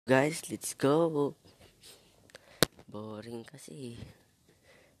Guys, let's go. Boring kasi.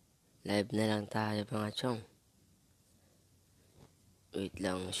 Live na lang tayo mga chong. Wait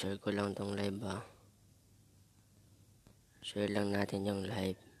lang, share ko lang tong live ha. Share lang natin yung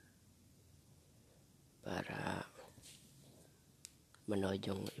live. Para manood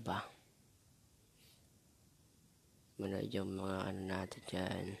yung iba. Manood yung mga ano natin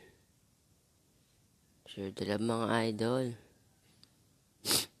dyan. Share the love mga idol.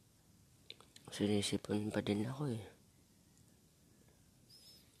 Sinisipon pa din ako eh.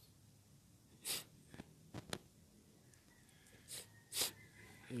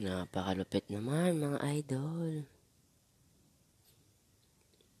 Napakalupit naman mga idol.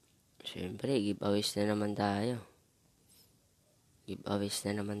 Siyempre, giveaways na naman tayo. Giveaways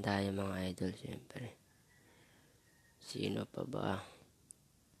na naman tayo mga idol, siyempre. Sino pa ba?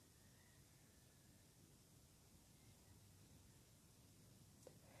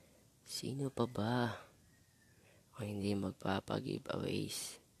 Sino pa ba? O hindi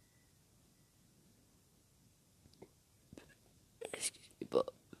magpapag-giveaways? Excuse me po.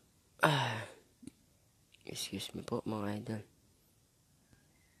 Excuse me po mga idol.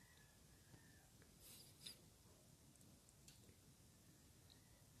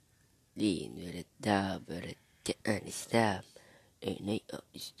 Lean with it, dab with it, and stop. And I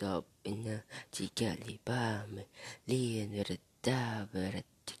stop in the chikali bam. Lean with it, dab with it,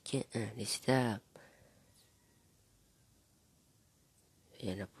 and stop.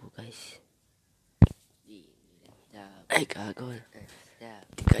 Ayan na po guys. Lean with it, dab. Ay kagol. Stop.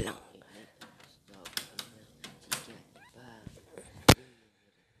 Tika lang.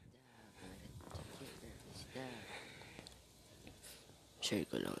 Share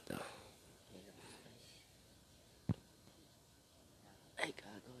ko lang ito. Ay,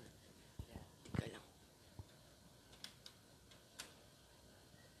 gago. Tika lang.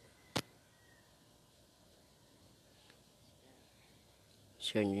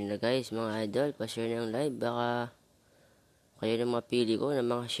 Share nyo na guys, mga idol. Pa-share na yung live. Baka kayo na mapili ko ng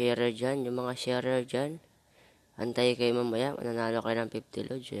mga sharer dyan. Yung mga sharer dyan. Antay kayo mamaya. Mananalo kayo ng 50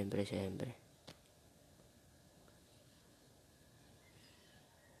 load. Siyempre.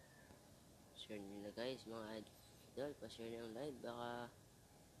 Share nyo na guys, mga idol. Pa-share na yung live. Baka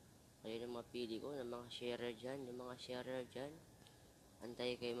kayo na mapili ko ng mga sharer dyan. Yung mga sharer dyan.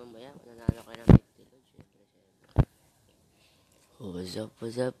 Antay kayo mamaya. Mananalo kayo ng 50 load. Siyempre.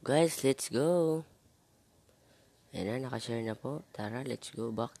 What's up guys? Let's go. Ayan na, nakashare na po. Tara, let's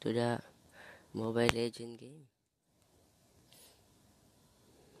go back to the Mobile Legend game.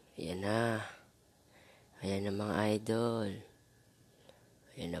 Ayan na. Ayan na mga idol.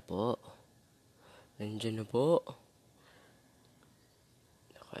 Ayan na po. Nandiyan na po.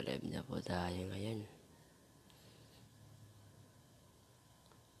 Naka-live na po tayo ngayon.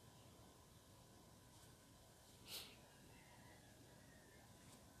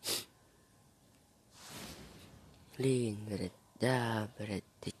 Lean, beret, da, beret,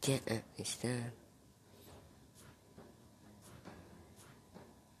 stop.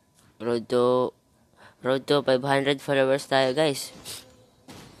 Road to 500 followers tayo guys.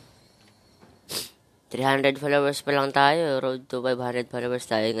 300 followers pa lang tayo. Road to 500 followers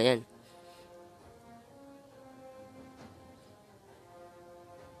tayo ngayon.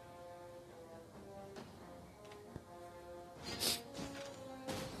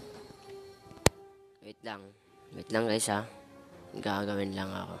 Wait lang guys ha. Gagawin lang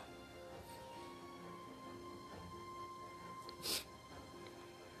ako.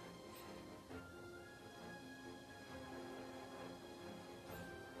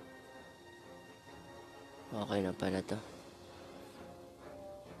 Okay na pala to.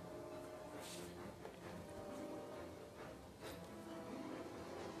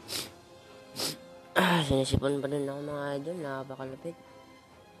 Sinisipon pa rin ako mga idol. Nakapakalapit.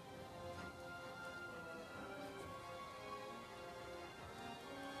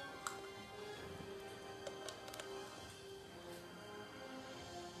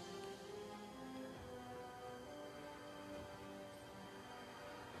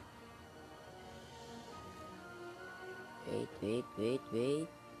 Wait.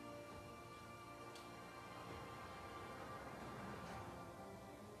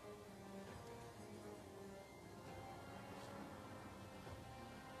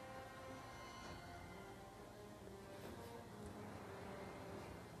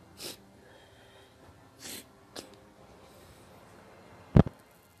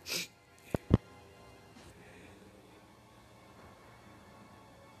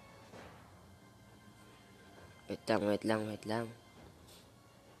 Wait lang.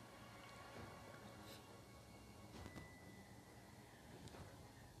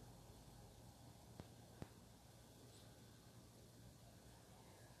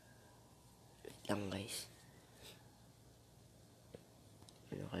 lang guys.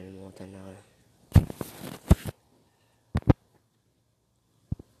 Nakalimutan na ako.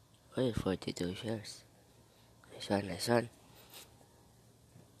 Ay, 42 shares. Nice one.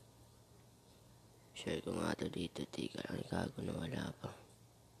 Share ko nga to dito. Tika lang, ikago na wala pa.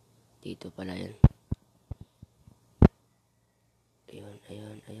 Dito pala yan.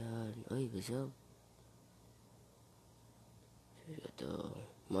 Ayun. Uy, gusto. Share ko to.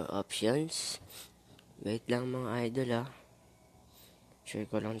 More options. Wait lang mga idol Share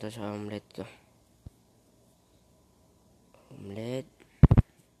ko lang to sa omelette ko. Omelette.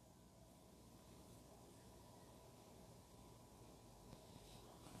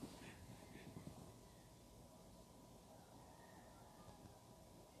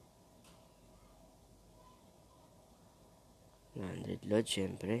 $100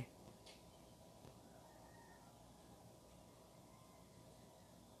 syempre.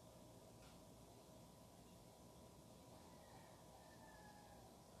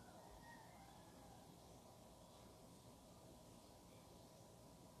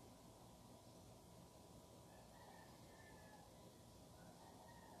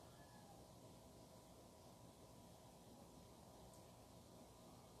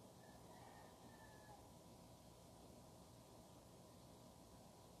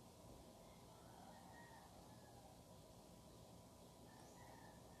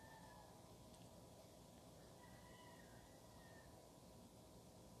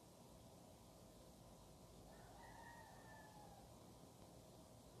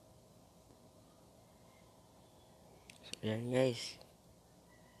 Ayan guys.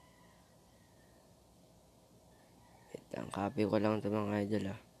 Ang copy ko lang ito mga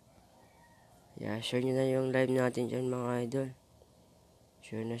idol Yeah, share nyo na yung live natin dyan mga idol.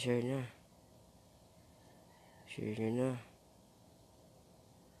 Share na. Share nyo na.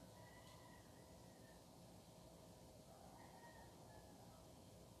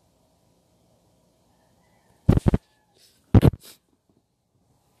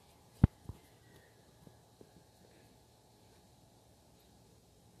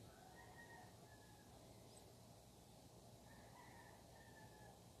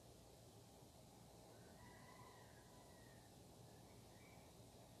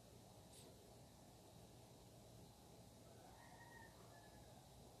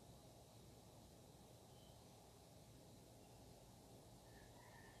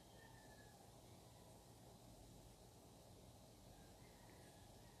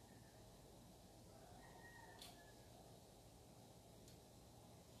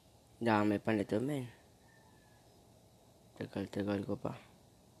 Dami pa nito men. Tagal ko pa.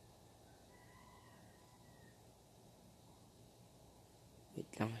 Wait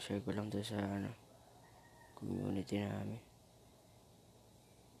lang, share ko lang to sa community namin.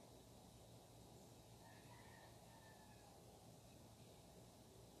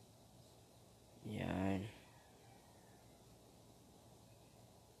 Yan.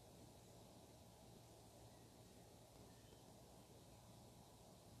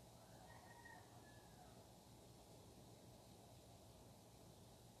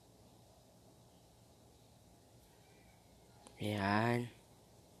 Yan.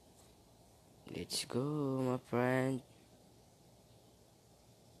 Let's go, my friend.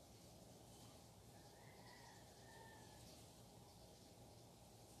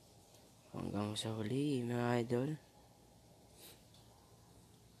 Hanggang sa huli, mga idol.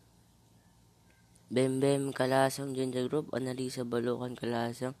 Bem Kalasang Gender Group, Analisa Balokan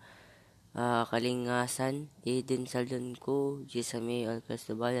Kalasang, Kalingasan, Eden Saldonco, Gisame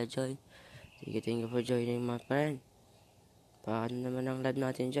Alcastobala, join. Thank you for joining, my friend. Paano naman ang live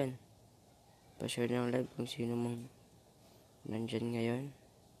natin dyan? Pa-share ng live kung sino mong nandyan ngayon.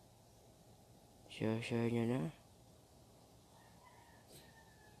 Share nyo na.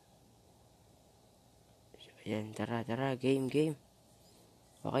 Ayan, tara, game.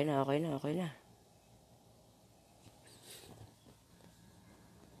 Okay na.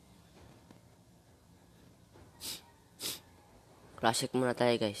 Classic muna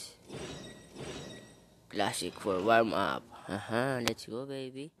tayo guys. Classic for warm up. Let's go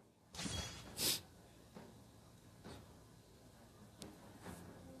baby.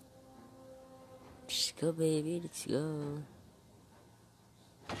 Let's go baby, let's go.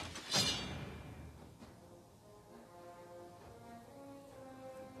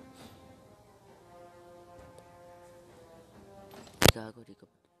 Gago, di ko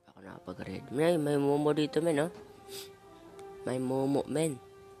ako nakapag-read. May momo dito men May momo men.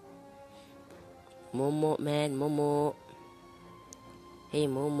 Momo. Hey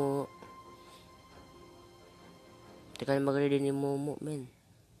momo. Teka na mag-ready ni momo men.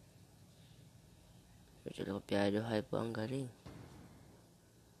 Medyo kopyado high po ang galing.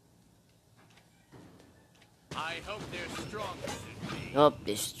 I hope they're stronger than me. Hope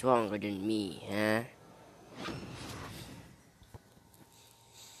they're stronger than me, huh?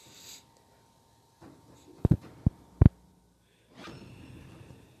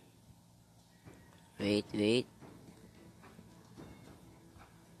 Wait.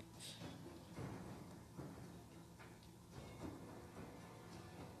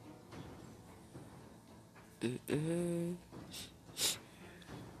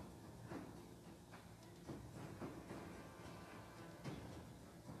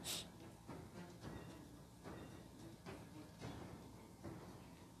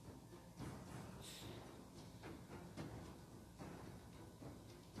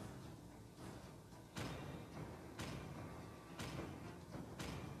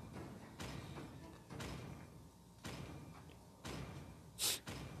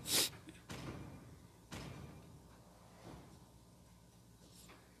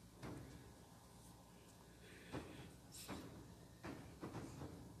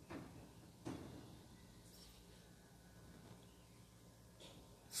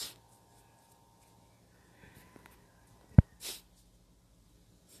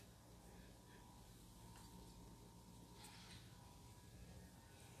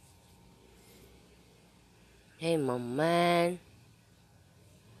 Hey, my man.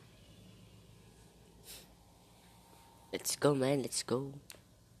 Let's go, man. Let's go.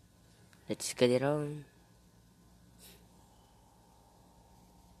 Let's get it on.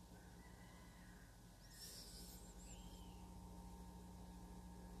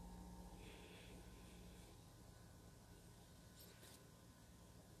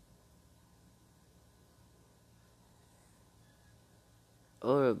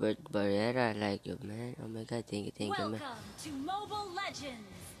 Oh, Robert Barrera, I like you, man. Oh my god, thank you, man. Welcome to Mobile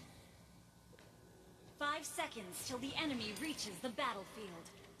Legends! 5 seconds till the enemy reaches the battlefield.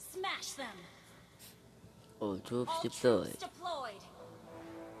 Smash them! All troops All deployed. troops deployed!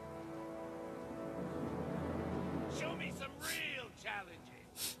 Show me some real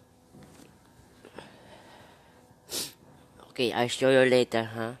challenges. Okay, I'll show you later,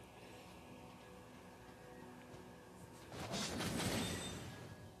 huh?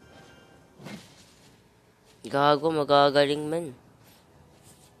 Gago, magagaling man.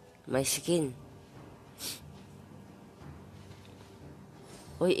 My skin.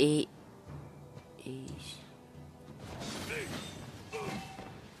 Uy,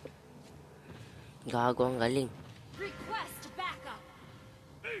 Gago, ang galing. Request backup!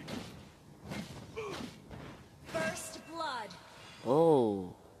 First blood!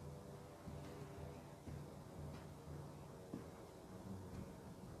 Oh.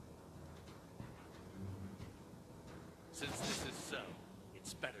 Since this is so,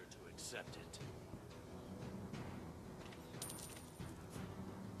 it's better to accept it.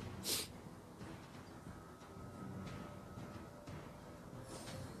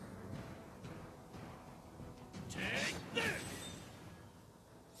 Take this!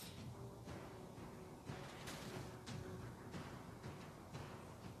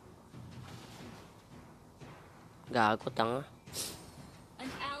 Gago, tanga. An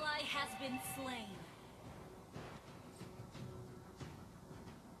ally has been slain.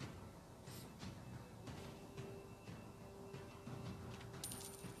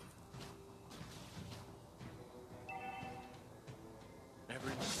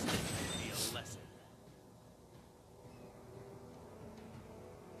 Every mistake will be a lesson.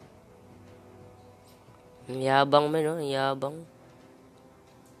 Ang yabang man, oh. Ang yabang.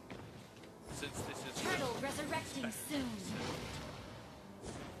 Since this is Turtle resurrecting soon.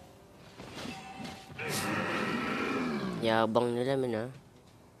 Yabang nila, man, ah.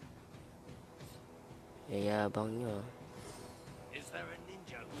 Yabang nyo, ah. Is there a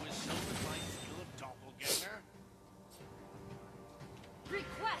ninja who has stolen my skill of doppelganger?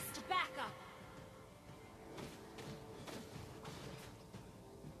 Request backup!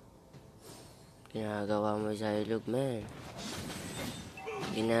 Ginagawa mo sa ilog, man.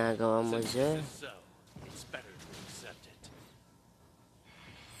 Ginagawa mo, Since sir. this is so, it's better to accept it.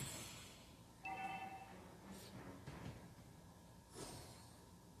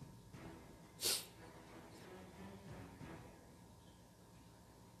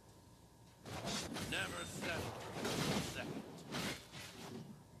 Never settle for a second.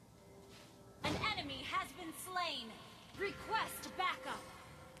 An enemy has been slain. Request backup.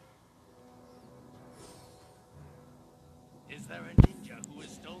 Is there a ninja who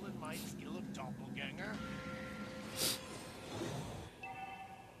has stolen my skill of doppelganger?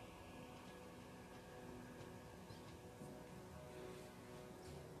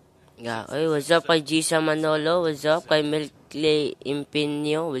 Yeah. Oy, what's up kay Gisa Manolo? What's up kay Milkley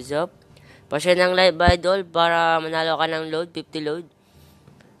Impinio? What's up? Pa-share ng live idol para manalo ka ng load, 50 load.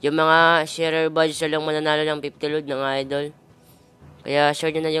 Yung mga sharer badge na lang mananalo ng 50 load ng idol. Kaya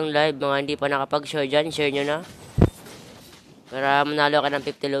share nyo na yung live. Mga hindi pa nakapag-share dyan, share nyo na. Para manalo ka ng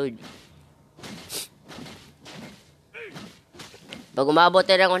 50 load. Pag umabot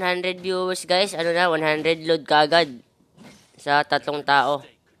na ng 100 viewers guys, 100 load kagad. Sa 3 tao.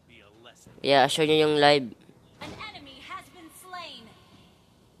 Kaya share nyo yung live. An enemy has been slain.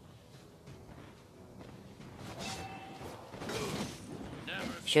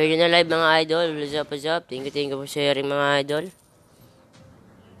 Share nyo na live mga idol. What's up, what's up? Thank you for sharing mga idol.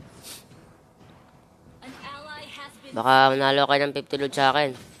 An ally has been Baka manalo kayo ng 50 load sa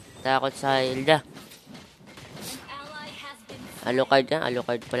akin. Takot sa Hilda. An ally has been Alucard na.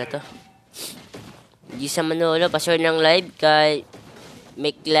 Alucard pala to. Gisa Manolo. Pa-share ng live kay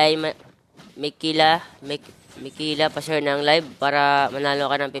Mikila. Pa-share ng live para manalo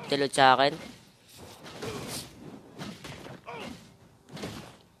ka ng 50 load sa akin.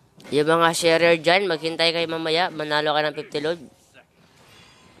 Yung mga sharer dyan, maghintay kayo mamaya. Manalo ka ng 50 load.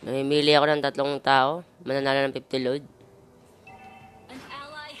 Namimili ako ng 3 tao. Mananalo ng 50 load. an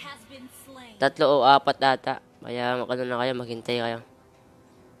ally has been slain. 3 o 4 ata. Kaya makano na kayo, maghintay kayo.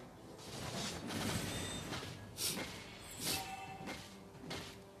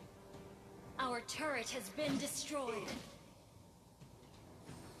 Our turret has been destroyed.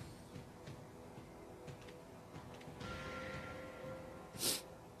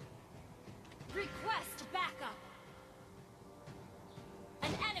 Request backup.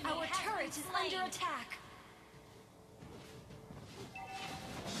 An enemy Our turret is under attack.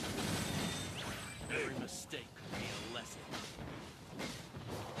 Every mistake could be a lesson.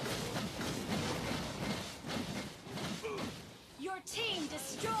 Your team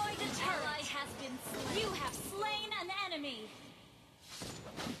destroyed a turret. Ally has been slain. You have slain an enemy.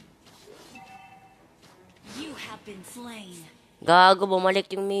 You have been slain. Gago, bumalik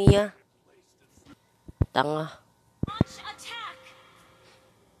yung Mia. Tanga. Launch attack.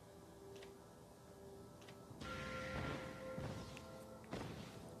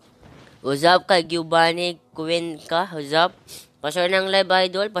 What's up kay Giovanni Queen ka? What's up? Pa-share ng live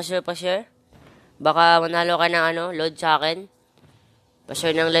idol. Pa-share. Baka manalo ka ng load sa akin.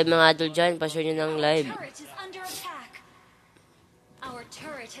 Pa-share ng live mga idol dyan. Pa-share nyo ng live. Turret is under attack. Our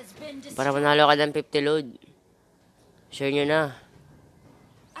turret has been destroyed. Para manalo ka ng 50 load. Share nyo na.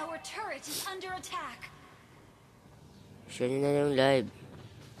 Our turret is under attack. Share nyo na yung live.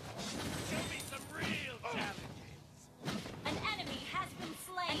 Show me some real challenges. An enemy has been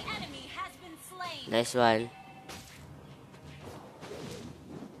slain. An enemy has been slain. Nice one.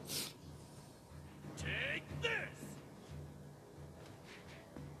 Take this.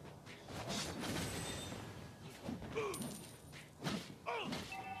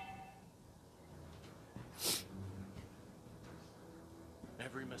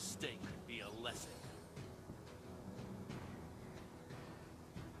 Every mistake could be a lesson.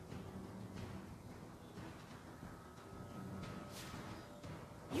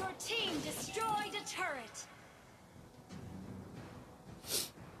 Your team destroyed a turret.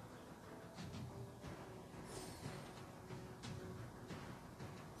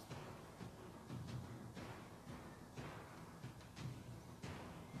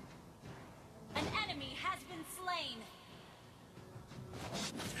 An enemy has been slain.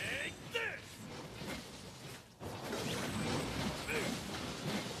 Take this.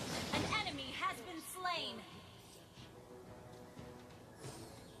 An enemy has been slain.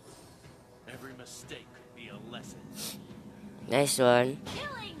 Every mistake could be a lesson. Nice one.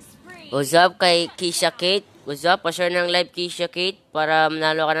 Killing spree. What's up kay Keisha Kate? What's up? Pa-share ng live Keisha Kate para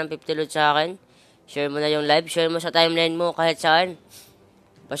manalo ka ng 50 load sa akin. Share mo na yung live. Share mo sa timeline mo kahit saan.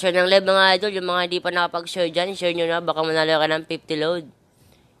 Pa-share ng live mga idol. Yung mga di pa nakapag-share dyan, share nyo na. Baka manalo ka ng 50 load.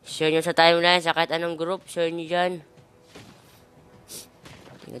 Share nyo sa timeline sa kahit anong group. Share nyo dyan.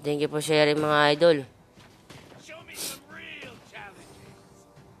 Thank you for sharing mga idol. Show me some real challenges.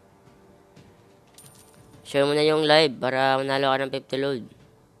 Share mo na yung live para manalo ka ng 50 load.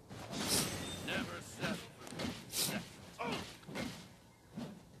 Never settle for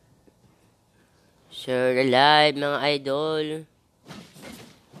Share the live mga idol.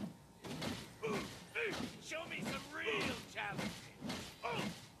 Show me some real challenges.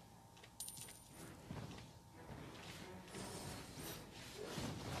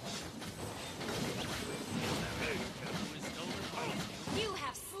 You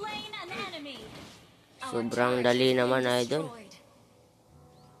have slain an enemy. Our Sobrang turret dali has been naman, idol. destroyed.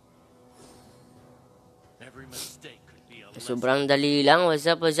 Every mistake could be a Sobrang dali lang. What's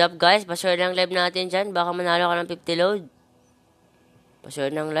up guys? Pa-share ng live natin dyan. Baka manalo ka ng 50 load.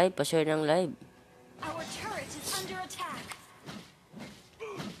 Pa-share ng live, pa-share ng live. Our turret is under attack.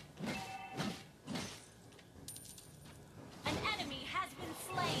 An enemy has been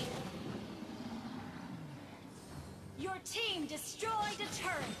slain. Your team destroyed a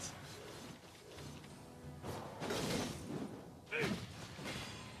turret.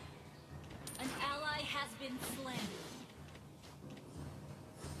 An ally has been slain.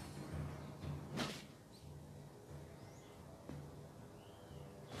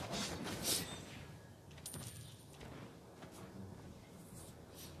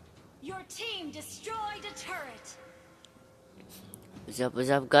 Your team destroyed a turret.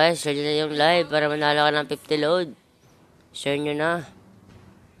 What's up guys? Share nyo na yung live para manalo ka ng 50 load. Share nyo na.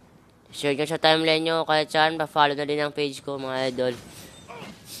 Share nyo sa timeline nyo kahit saan. Pa-follow na din ang page ko mga idol.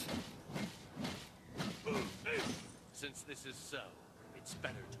 Since this is so, it's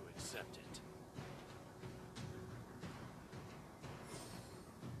better to accept it.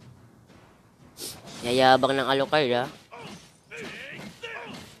 Yayabang ng alukay ha.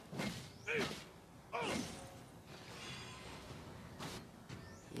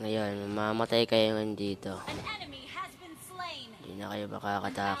 Ngayon, mamamatay kayo ngayon dito. An enemy has been slain. Hindi na kayo An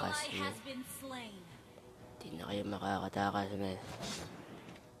makakatakas. ally has been slain. Hindi na kayo makakatakas. Man.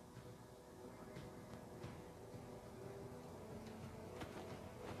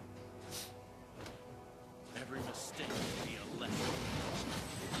 Every mistake will be a lesson.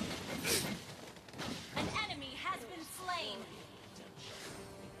 An enemy has been slain.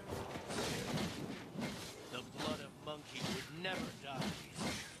 The blood of monkey would never die.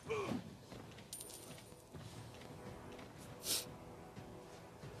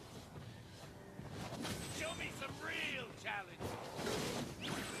 Show me some real challenge.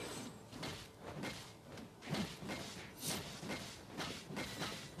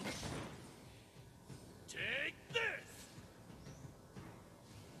 Take this.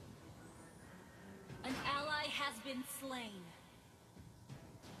 An ally has been slain.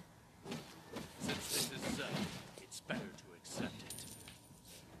 Since this is so, it's better to accept it.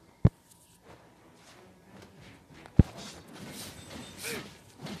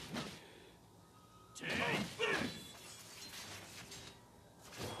 Take this.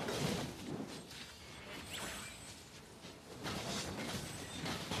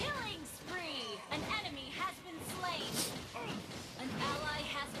 Killing spree. An enemy has been slain. An ally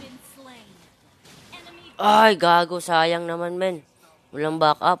has been slain. Enemy Ay, gago. Sayang naman, men. Walang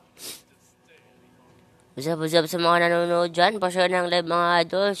backup. What's up sa mga nanonood dyan? Pa-share ng live mga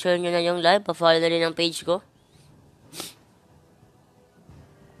idol. Share nyo na yung live. Pa-follow na rin ang page ko.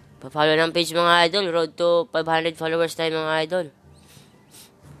 Pa-follow ng page mga idol. Road to 500 followers tayo mga idol.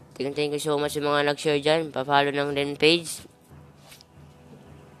 Thank you so much sa mga nag-share dyan. Pa-follow ng din page.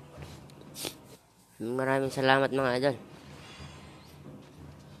 Maraming salamat mga idol.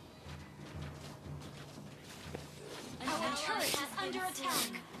 Our turret is under attack.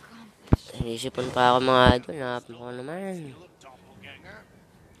 Inisipon pa ako mga idol. Napin ko naman. Doppelganger.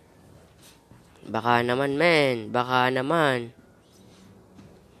 Baka naman men. Baka naman.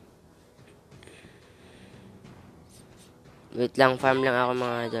 Wait lang. Farm lang ako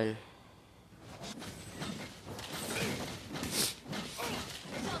mga idol.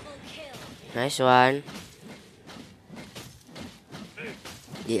 Double kill. Nice one.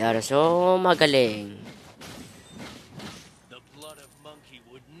 Di are so magaling. The blood of monkey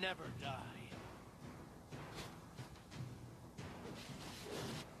would never die.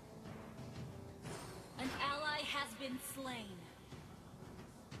 An ally has been slain.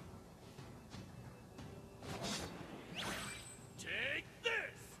 Take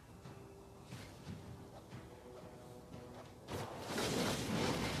this.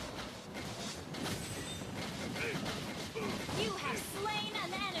 You have slain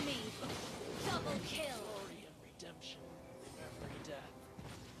an enemy. Double kill. Glory and redemption in every death.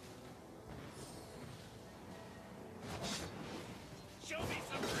 Show me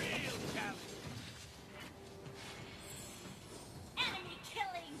some real challenge. Enemy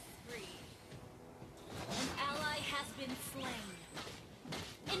killing spree. An ally has been slain.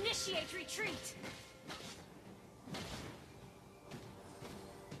 Initiate retreat.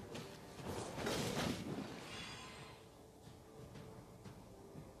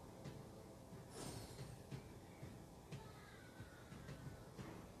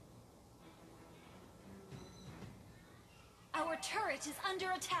 Our turret is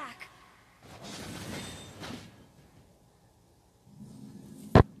under attack.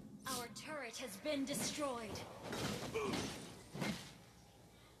 Our turret has been destroyed.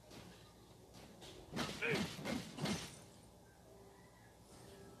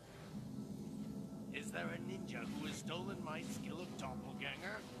 stolen my skill of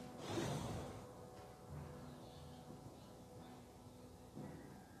doppelganger?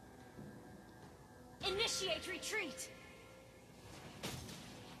 Initiate retreat.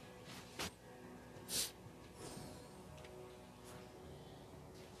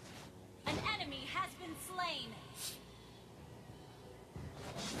 An enemy has been slain.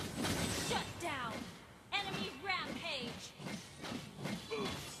 Shut down. Enemy rampage.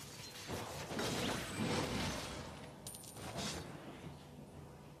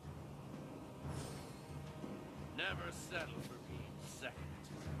 Never settle for being second.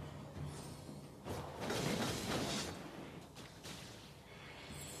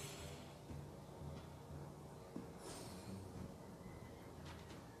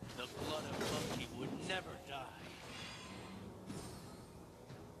 The blood of monkey would never die.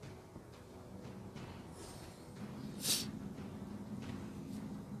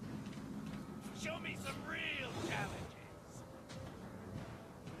 Show me some real challenges.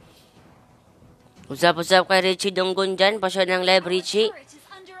 Usap-usap kay Richie Donggun dyan. Pa-share ng live, Our Richie. turret is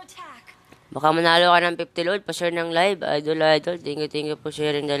under attack. Baka manalo ka ng 50 load. Pa-share ng live. Idol. Thank you for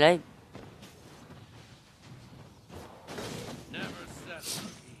sharing the live. Never settle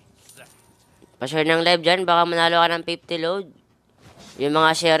for being second. Pa-share ng live dyan. Baka manalo ka ng 50 load. Yung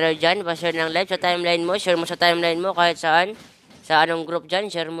mga sharer dyan, pa-share ng live sa timeline mo. Share mo sa timeline mo kahit saan. Sa anong group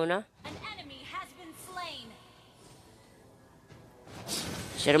dyan, share mo na. An enemy has been slain.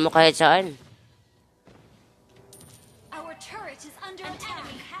 Share mo kahit saan. Our turret is under attack. An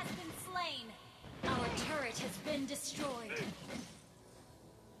enemy has been slain. Our turret has been destroyed.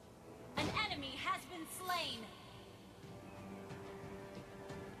 An enemy has been slain.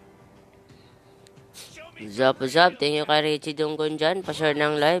 Show me Usap. Thank you kay Richie Donggun dyan. Pa-share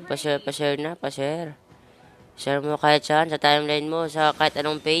ng live. Pa-share na. Pa-share. Share mo kahit saan. Sa timeline mo. Sa kahit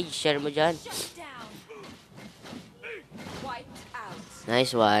anong page. Share mo dyan. Shut down. Wiped out.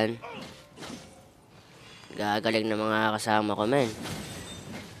 Nice one. Gagaling na mga kasama ko, man.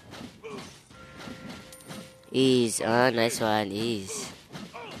 Nice one.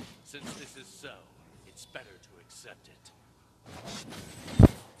 Since this is so, it's better to accept it.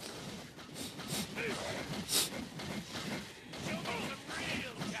 Show me some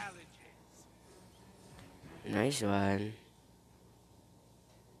real challenges. Nice one.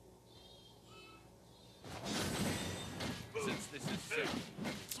 Since this is so,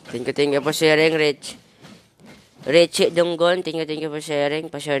 Thank you for sharing, Rich. Richie Donggon, thank you for sharing.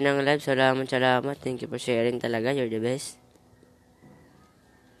 Pa-share ng live. Salamat. Thank you for sharing talaga. You're the best.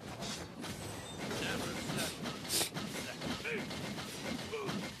 never settle.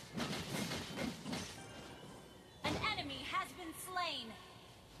 An enemy has been slain.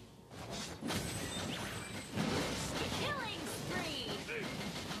 Killing spree.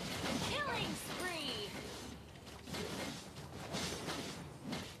 Killing spree.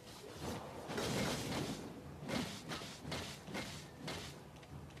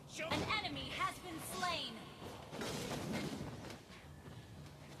 Show An enemy has been slain.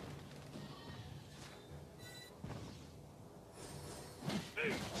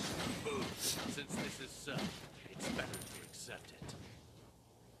 Since this is so, it's better to accept it.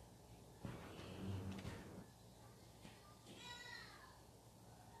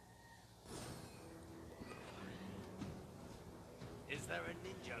 Is there a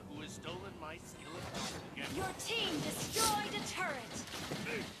ninja who has stolen my skill of doppelganger? Your team destroyed a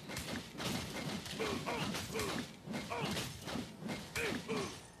turret.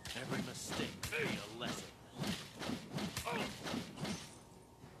 Every mistake will be a lesson.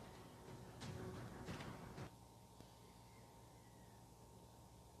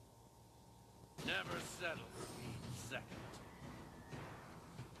 Never settle for being second.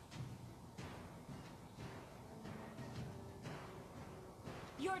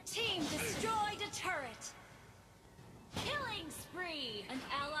 Your team destroyed a turret. Killing spree. An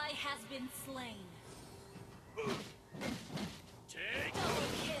ally has been slain. Take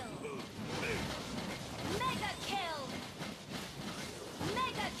Double kill. Mega kill.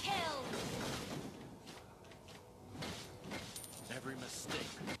 Mega kill. every mistake.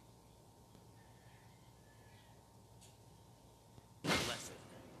 A lesson.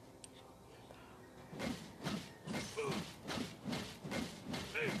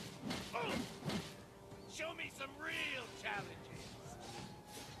 Show me some real challenges.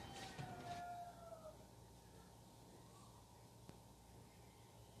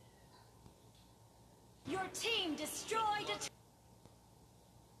 Your team destroyed a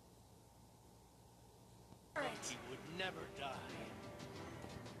turret. He would never die.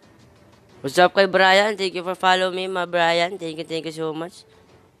 What's up kay Brian? Thank you for follow me, my Brian. Thank you so much.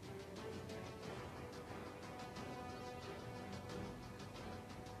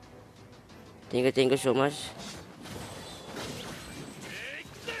 Thank you so much.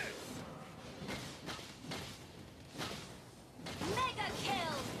 Mega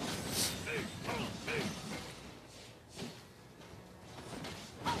kill.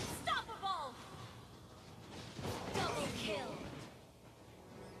 Unstoppable. Double kill.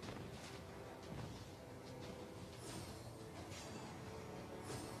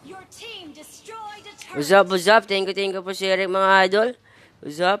 Your team destroyed a turret. What's up? Thank you po sharing mga idol.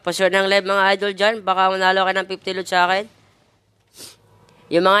 What's up? Pa-share ng live mga idol dyan. Baka manalo kayo ng 50 load sa akin.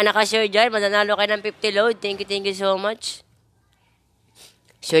 Yung mga nakashare dyan, mananalo kayo ng 50 load. Thank you so much.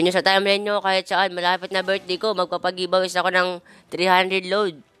 Share nyo sa timeline nyo kahit saan. Malapit na birthday ko. Magpapag-giveaways ako ng 300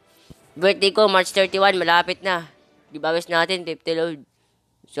 load. Birthday ko, March 31. Malapit na. Giveaways natin, 50 load.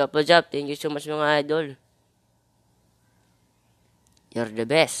 What's up? Thank you so much mga idol. You're the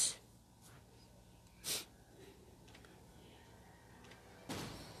best.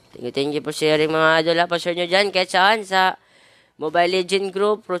 Thank you for sharing mga idol ha. Pa-share nyo dyan kahit saan sa Mobile Legend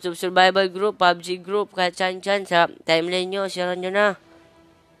Group, Pro Survival Group, PUBG Group, kahit saan dyan sa timeline nyo, share nyo na.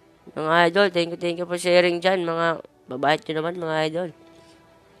 Mga idol, thank you for sharing dyan. Mga babait nyo naman mga idol.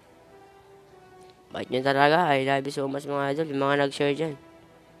 Bait nyo talaga. I love you so much mga idol. Yung mga nag-share dyan.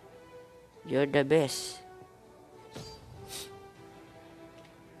 You're the best.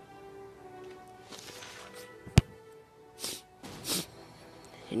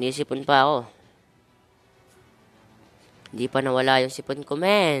 Sinisipon pa ako. Hindi pa nawala yung sipon ko,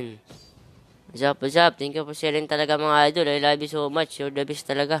 man. What's up? Thank you for sharing talaga mga idol. I love you so much. You're the best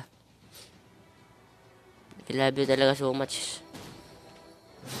talaga. I love you talaga so much.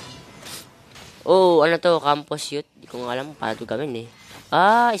 Oh, ano to? Campus youth. Di ko nga alam paano ito gawin eh.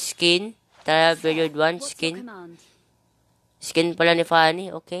 Skin. Tara, period 1, skin. Skin pala ni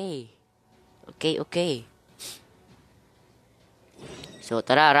Fanny. Okay. So,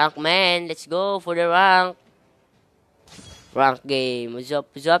 tara, rank man. Let's go for the rank. Rank game. What's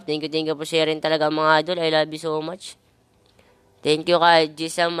up? Thank you for sharing talaga mga idol. I love you so much. Thank you kay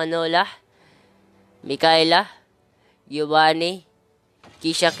Gisam Manola, Mikaela, Giovanni,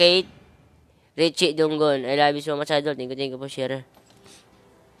 Kisha Kate, Richie Dunggon. I love you so much idol. Thank you for share.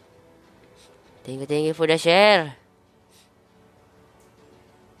 Thank you for the share.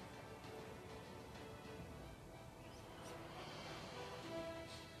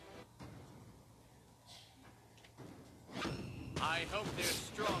 I hope they're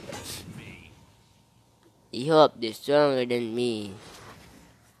stronger than me. I hope they're stronger than me.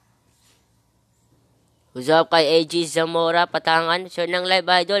 What's up kay AG Zamora, Patangan? Share ng live,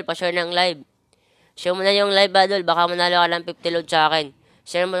 idol. Pa-share ng live. Share mo na yung live, idol. Baka manalo ka ng 50 load sa akin.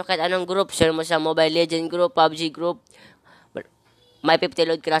 Share mo kahit anong group. Share mo sa Mobile Legend Group, PUBG Group. May 50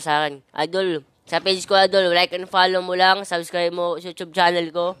 load ka na sa akin. Idol, sa page ko, idol, like and follow mo lang. Subscribe mo sa YouTube channel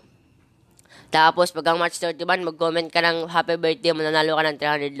ko. Tapos, pag ang March 31, mag-comment ka ng happy birthday, mananalo ka ng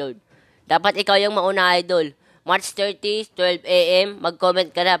 300 load. Dapat ikaw yung mauna, idol. March 30, 12 a.m., mag-comment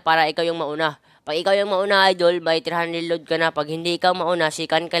ka na para ikaw yung mauna. Pag ikaw yung mauna, idol, may 300 load ka na. Pag hindi ikaw mauna,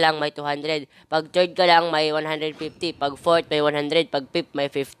 second ka lang, may 200. Pag third ka lang, may 150. Pag fourth, may 100. Pag fifth, may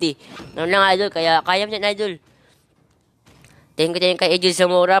 50. Noon lang, idol. Kaya, kaya mo yan, idol. Thank you kay Edil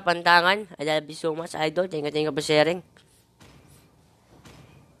Zamora, Pantangan. I love you so much, idol. Thank you for sharing.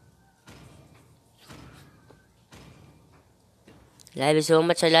 I love you so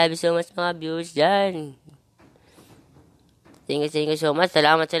much mga viewers dyan. Thank you so much.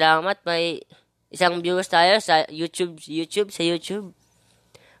 Salamat. May isang viewers tayo sa YouTube.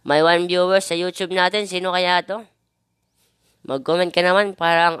 May 1 viewers sa YouTube natin. Sino kaya to? Mag-comment ka naman.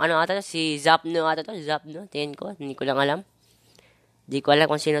 Parang ano ata to? Si Zapno ata to. Zapno. Tingin ko. Hindi ko lang alam. Hindi ko alam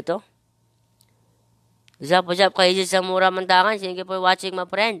kung sino to. What's up kay Jesus sa Mura Mantangan. Thank you for watching, my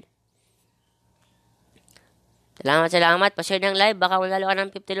friend. Salamat. Pa-share ng live. Baka manalo ka ng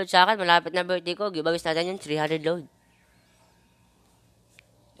 50 load sa akin. Malapit na birthday ko. Giveaways natin yung 300 load.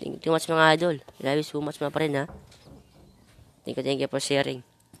 Thank you much mga idol. I love you so much mga friend ha. Thank you for sharing.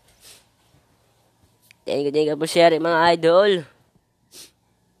 Thank you for sharing mga idol.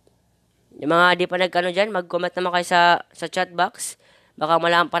 Yung mga di pa nagkano dyan, mag-comment naman kayo sa chat box. Baka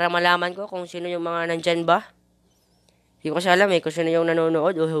para malaman ko kung sino yung mga nandyan ba. Hindi ko kasi alam kung sino yung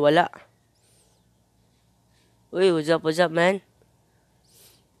nanonood o wala. Uy, what's up man?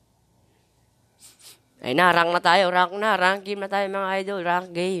 Ay na, rank na tayo. Rank game na tayo mga idol.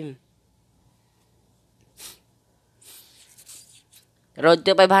 Rank game. Road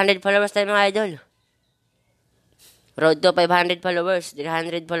to 500 followers tayo mga idol. Road to 500 followers.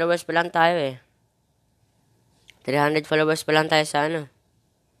 300 followers pa lang tayo 300 followers pa lang tayo sa ano.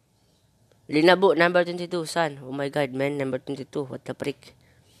 Linabo, number 22. San? Oh my god man, number 22. What the frick?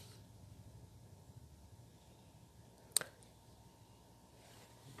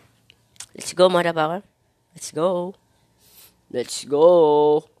 Let's go, motherfucker. Let's go. Let's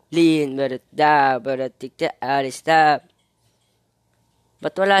go. Lean, but tik ta, stop.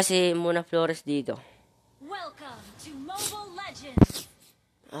 Ba't wala si Muna Flores dito? Welcome to Mobile Legends.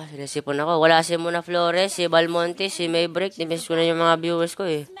 Sinasipon ako. Wala si Muna Flores, si Balmonte, si Maybreak. Nimiss ko na yung mga viewers ko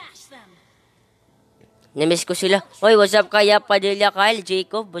eh. Smash them. Nimiss ko sila. Hoy, what's up kaya Padilla, Kyle,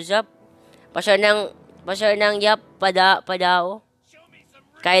 Jacob, what's up? Pasar ng Yap, Padao.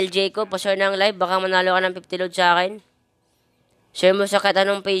 Kyle, Jacob, pasar ng live. Baka manalo ka ng 50 load sa akin. Share mo sa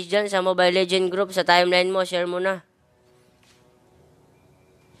katanong page dyan, sa Mobile Legend group, sa timeline mo, share mo na.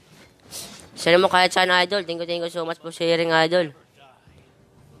 Share mo kahit saan, idol. Thank you so much for sharing, idol.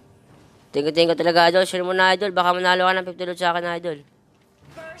 Thank you talaga, idol. Share mo na, idol. Baka manalo ka ng 50 load sa akin, idol.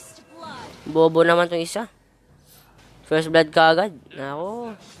 First blood. Bobo naman tong isa. First blood ka agad.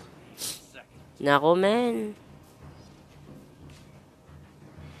 Nako, man.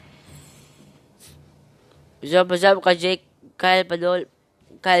 What's up, ka Jake, Kyle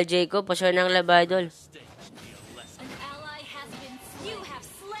Jacob, pasyon ng lab, idol. An ally has been. You have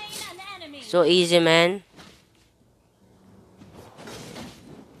slain an enemy. So easy, man.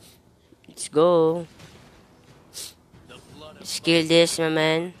 Let's go. Skill this, my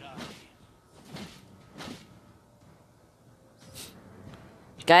man.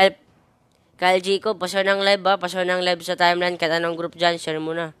 Kyle Jacob, pasyon ng live ba? Pasyon ng live sa timeline. Kahit anong group dyan, share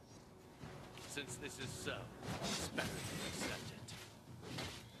mo na. Since this is so, it's better to accept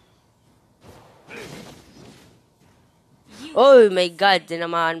it. Oh my God,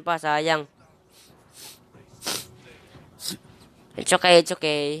 tinamaan pa, sayang. It's okay.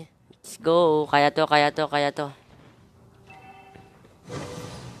 Let's go. Kaya to.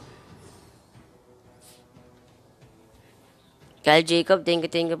 Kyle Jacob, thank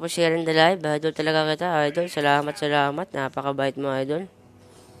you for sharing the live. Idol talaga kita, idol. Salamat. Napakabait mo, idol.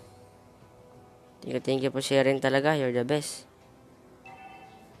 Thank you for sharing talaga. You're the best.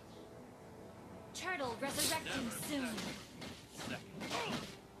 Turtle resurrecting soon.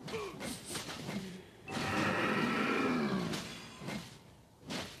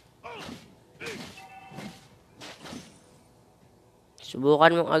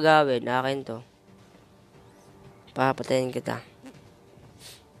 Subukan mong agawin. Akin to. Papatayin kita.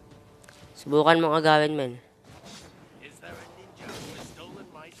 Subukan mong agawin, men. Is there a ninja who has stolen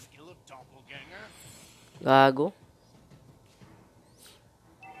my skill of doppelganger? Gago.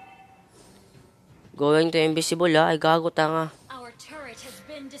 Going to invisible, ha? Ay, gago, tanga. Our turret has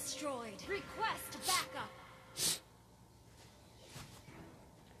been destroyed. Request backup.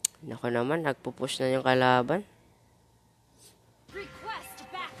 Naku naman, nagpupush na yung kalaban. Request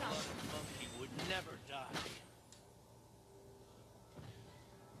backup. The monkey would never die.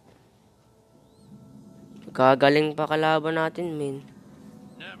 Gagaling pa kalaban natin, men.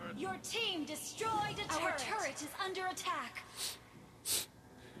 Never. Your team destroyed a turret. Our turret is under attack.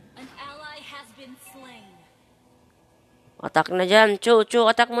 An ally has been slain. Attack na dyan. Cho,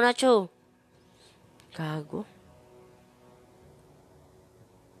 attack mo na, Cho. Gago.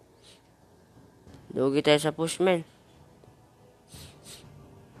 Dugi tayo sa push, men.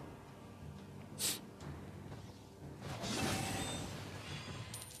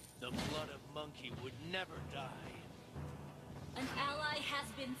 The blood of monkey would never die. An ally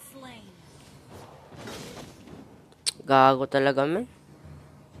has been slain. Gago talaga, men.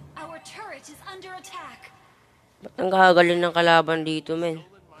 Our turret is under attack. Ba't ang gagaling ng kalaban dito, men?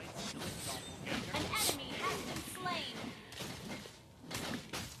 Stolen my skill of doppelganger. An enemy has been slain.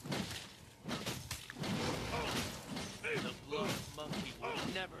 The blood of monkey would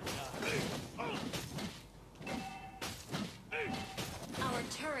never die. Our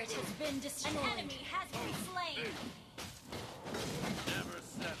turret has been destroyed. An enemy has been slain. Never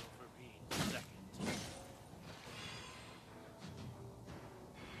settle for being second.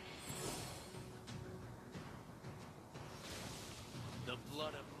 The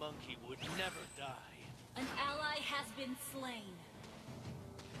blood of monkey would never die. An ally has been slain.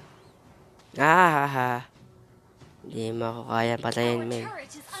 Hindi mo ako kaya patayin, Our men.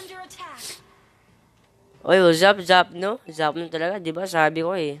 turret is under attack. Oy, zap, no? Zap no talaga, di ba? Sabi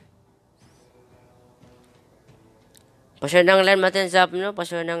ko eh. Pasyon ng live natin, zap no?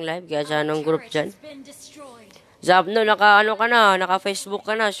 Pasyon ng live, kaya sa anong group dyan? Has been destroyed. Zap no, naka Facebook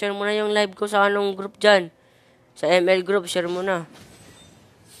ka na. Share mo na yung live ko sa anong group dyan. Sa ML group, share mo na.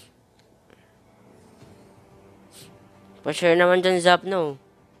 Pa-share naman dyan, zap no.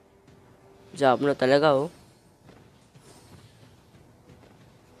 Zap no talaga, oh.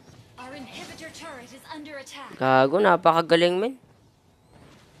 Our inhibitor turret is under attack. Gago, napakagaling, men.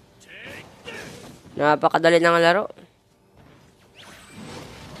 Napakadali ng laro.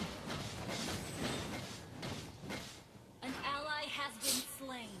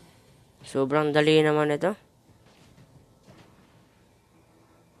 Sobrang dali naman ito.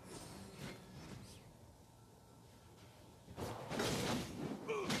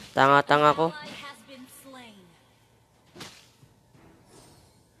 Tanga-tanga ko. Ally has been slain.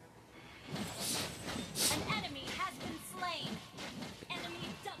 An enemy has been slain. Enemy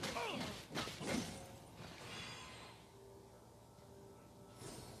double kill.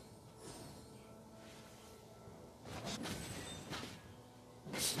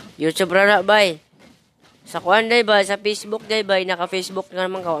 YouTube na bay. Sa kuan day ba? Sa Facebook day ba? Naka-Facebook ka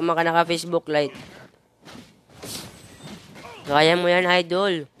naman ka. Maka naka-Facebook light. Kaya mo yan,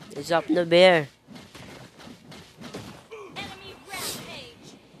 idol. It's up the bear. Enemy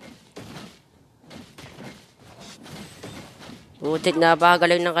rampage. Putik,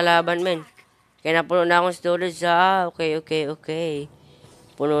 napakagaling ng kalaban, men. Kaya napuno na akong storage. Okay.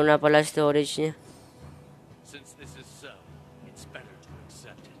 Puno na pala storage niya. Since this is so, it's better to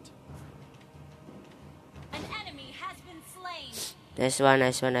accept it. An enemy has been slain. Nice one,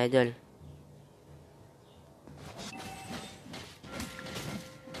 idol.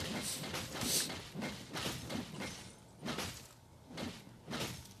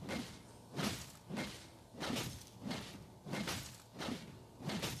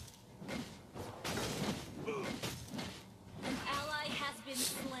 An ally has been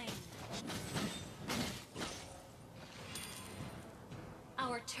slain.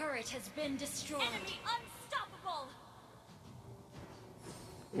 Our turret has been destroyed. Enemy unstoppable.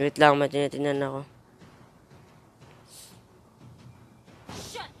 Wait lang, matinitingnan ako.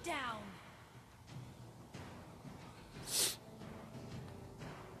 Shut down.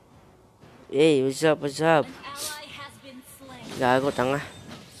 Hey, what's up? An ally has been slain. Gago, tanga.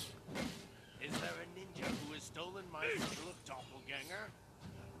 Is there a ninja who has stolen my skill of doppelganger?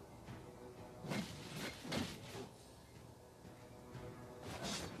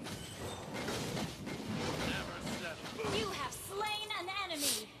 Never settle. You have slain an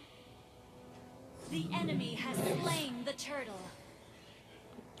enemy. The enemy has slain the turtle.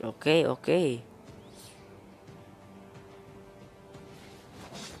 Okay.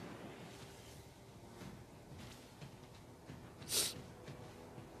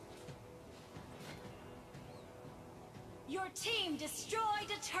 Your team destroyed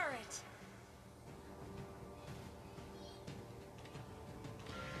a turret.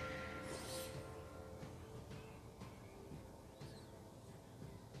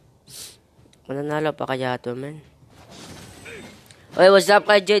 Mananalo pa kaya to, man. Oy, what's up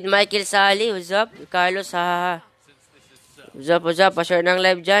kay Jade Michael Sally? What's up? Carlos, ha? What's up? Pa-share ng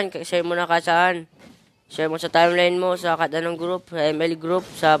live dyan. Share mo na ka saan. Share mo sa timeline mo, sa katanong group, sa ML group,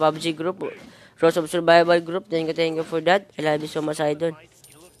 sa PUBG group, Rose of Survival group. Thank you for that. I love you so much, idol.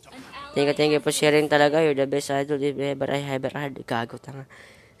 An ally Thank you for sharing talaga. You're the best, idol. If ever I ever had. Gago, tanga.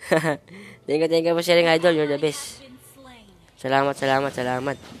 Thank you for sharing, idol. You're the best. been slain.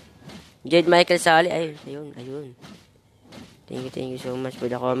 Salamat. Jade Michael Sally. Ayun. Thank you so much for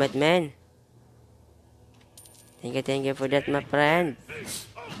the comment, man. Thank you for that, my friend. Your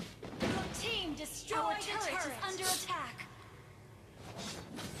team destroyed a turret is under attack.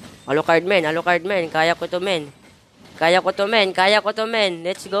 Alucard, man. Kaya ko to, men.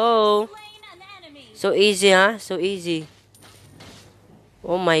 Let's go. Slain an enemy. So easy, ha? So easy.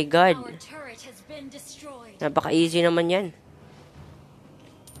 Oh my God. Our turret has been destroyed. Napaka-easy naman yan.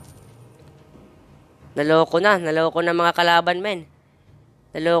 Naloko na mga kalaban, men.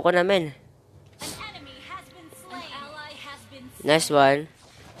 Naloko na, men. An enemy has been slain. An ally has been slain. Nice one.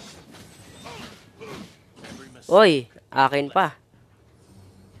 Oy, akin pa.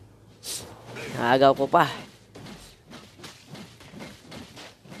 Naagaw ko pa.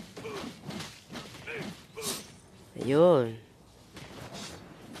 Ayun.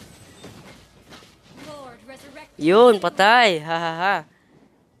 Lord, resurrect. Yun, patay. Ha.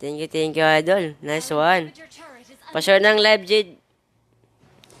 Thank you, idol. Nice one. Your turret is Pa-share ng live, Jade.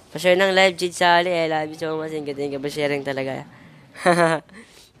 Sally. I love you so much. Thank you for sharing talaga.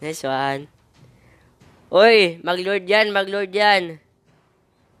 Nice one. Uy, mag-lord yan.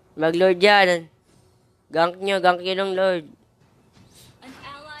 Gank nyo ng lord. An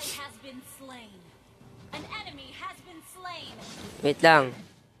ally has been slain. An enemy has been slain. Wait lang.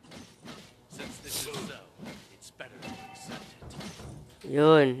 Since this is so, it's better to accept it.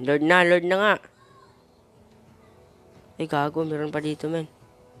 Yun, lord na nga. Ay, gago, meron pa dito, men.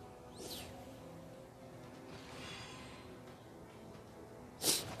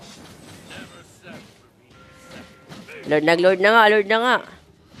 Never settle for being accepted. Lord na nga.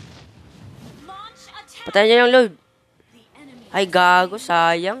 Launch attack. Patayin niyo yung lord. The enemy. Ay, gago,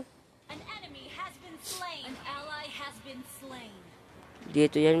 sayang. An enemy has been slain. An ally has been slain.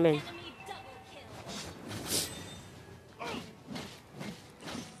 Dito yan, men. Enemy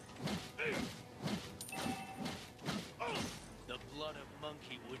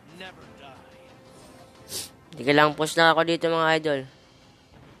monkey would never die. Hindi ka lang push na ako dito mga idol.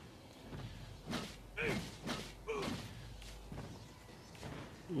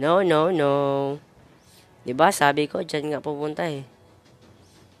 No, no, no. Diba sabi ko, dyan nga pupunta eh.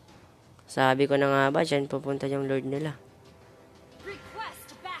 Sabi ko na nga ba, dyan pupunta yung Lord nila.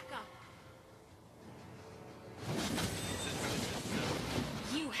 Request backup.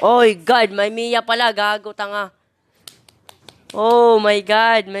 Oy, God, may Mia pala. Gago, tanga. Oh my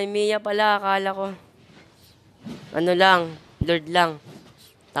God, may Mia pala. Akala ko. Ano lang, Lord lang.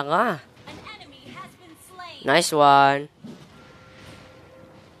 Tanga. An enemy has been slain. Nice one.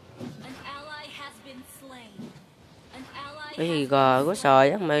 An ally has been slain. An ally Ay, has gago,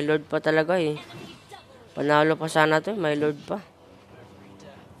 sayang. May Lord pa talaga eh. enemy double. Panalo pa sana to, may Lord pa.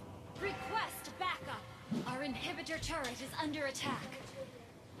 Request backup. Our inhibitor turret is under attack.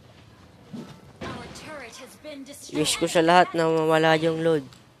 Our turret has been destroyed. Wish ko sa lahat na mawala yung Lord.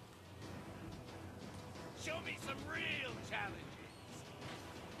 Show me some real challenges.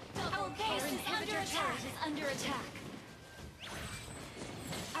 Our base is under attack. Is under attack.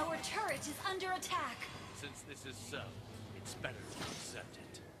 Our turret is under attack. Since this is so, it's better to accept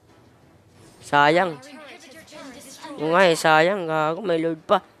it. Sayang. Our inhibitor turret is under Oo nga eh, sayang. Gago, may Lord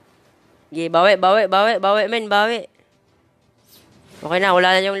pa. Sige, bawi, men, bawi. Okay na,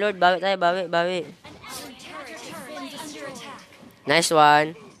 wala na yung Lord. Bawi tayo, bawi. Our turret has been under attack. Nice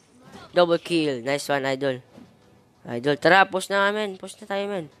one. Double kill. Nice one, idol. Idol, tara, push na men. Push na tayo,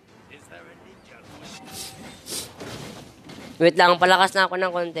 men. Is there a ninja who is Wait lang, palakas na ako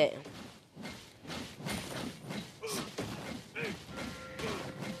ng konti.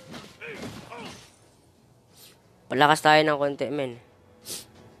 Palakas tayo ng konti, men.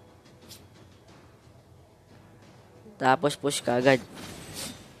 Tapos push ka agad.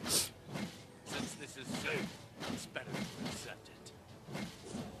 Since this is so, it's better to accept it.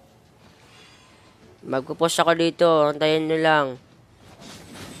 Magpupush ako dito. Antayin nyo lang.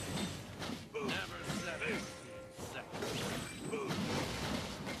 Never settle in second.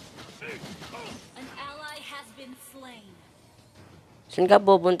 An ally has been slain. Saan ka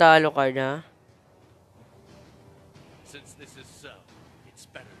pupunta, Alucard, ha? Since this is so, it's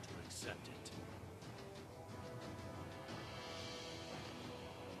better to accept it.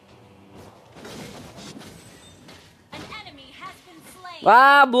 An enemy has been slain.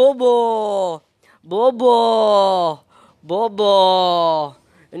 Ah, bobo! Bobo! Bobo!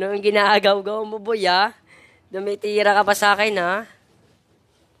 Ano yung ginagaw-gaw mo, boy, ha? Dumitira ka pa sa akin, ha?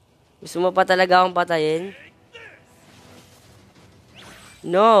 Gusto mo pa talaga akong patayin?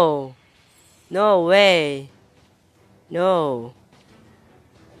 No. No way. No.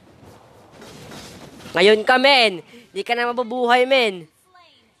 Ngayon ka, men. Di ka na mabubuhay, men.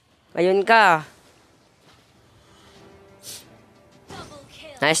 Slain. Ngayon ka. Double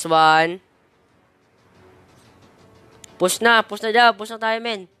kill. Nice one. Push na daw. Push na tayo,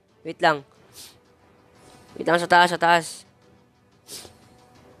 men. Wait lang. Wait lang sa taas, sa taas.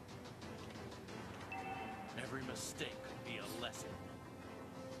 Every mistake could be a lesson.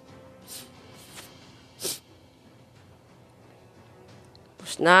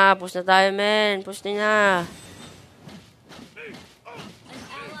 Push na tayo, men. Push na. An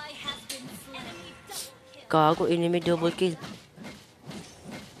ally has been slain. Enemy double kill. Gago, enemy double kill.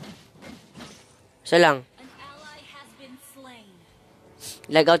 Isa lang. An ally has been slain.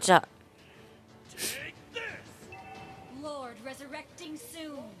 Lag out siya. Take this! Lord resurrecting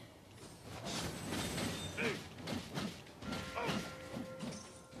soon.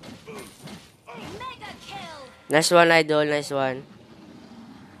 Mega kill. Nice one, idol. Nice one.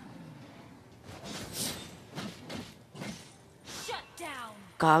 Shut down.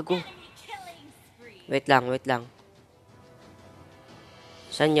 Gago. Enemy killing spree. Wait lang, wait lang.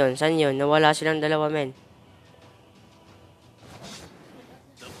 San yun? San yun? Nawala silang dalawa, men.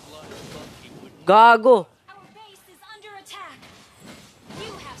 The blood monkey would Gago! Our base is under attack.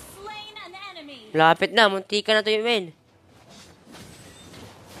 You have slain an enemy. Lapit na. Munti ka na to yun, men.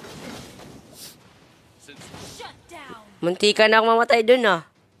 since Shut down. Munti ka na akong mamatay dun, ah.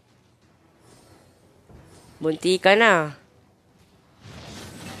 Munti ka na.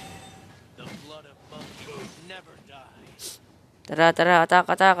 the blood of monkey would never die. Tara, tara.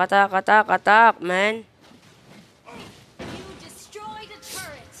 Attack, man. You destroyed a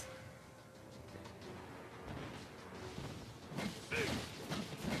turret.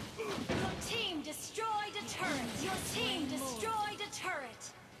 Your team destroyed a turret. Your team destroyed a turret.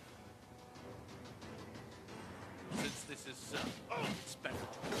 Since this is so, it's better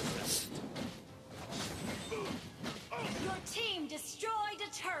to accept it. Your team destroyed a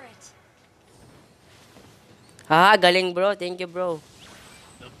turret. Ha, galing, bro. Thank you, bro.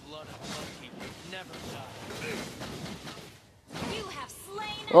 The blood of Loki would never die. You have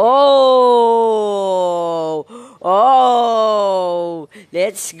slain Oh! Oh!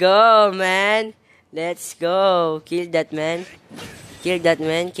 Let's go, man. Let's go. Kill that, man. Kill that,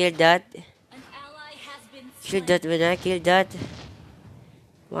 man. Kill that. an ally has been Kill slain. that, man. Kill that.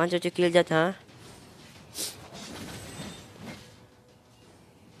 Want you to kill that, huh?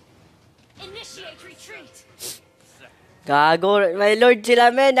 Initiate retreat. Gago. May lord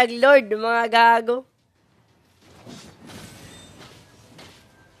sila, men. Nag-lord. Mga gago.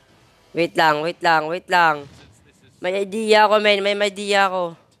 Wait lang. May idea ako, men. May idea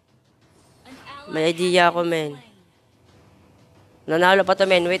ako. An ally May idea has ako, been men. slain. Nanalo pa to,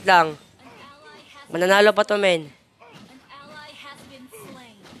 men. Wait lang. An ally has Mananalo pa to, men. An ally has been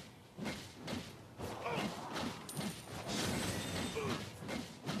slain.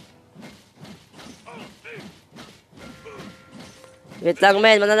 Wait lang,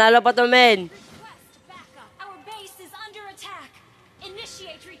 men. Mananalo pa to, men. Request backup. Our base is under attack.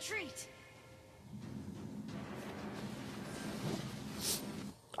 Initiate retreat.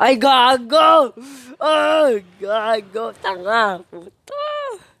 Ay, gago! Ay, gago. Tanga. Puta.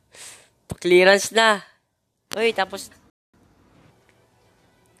 Pa-clearance na. Uy, tapos...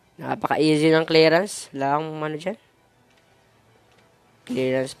 Napaka-easy ng clearance. Wala akong ano dyan.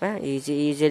 Clearance pa. Easy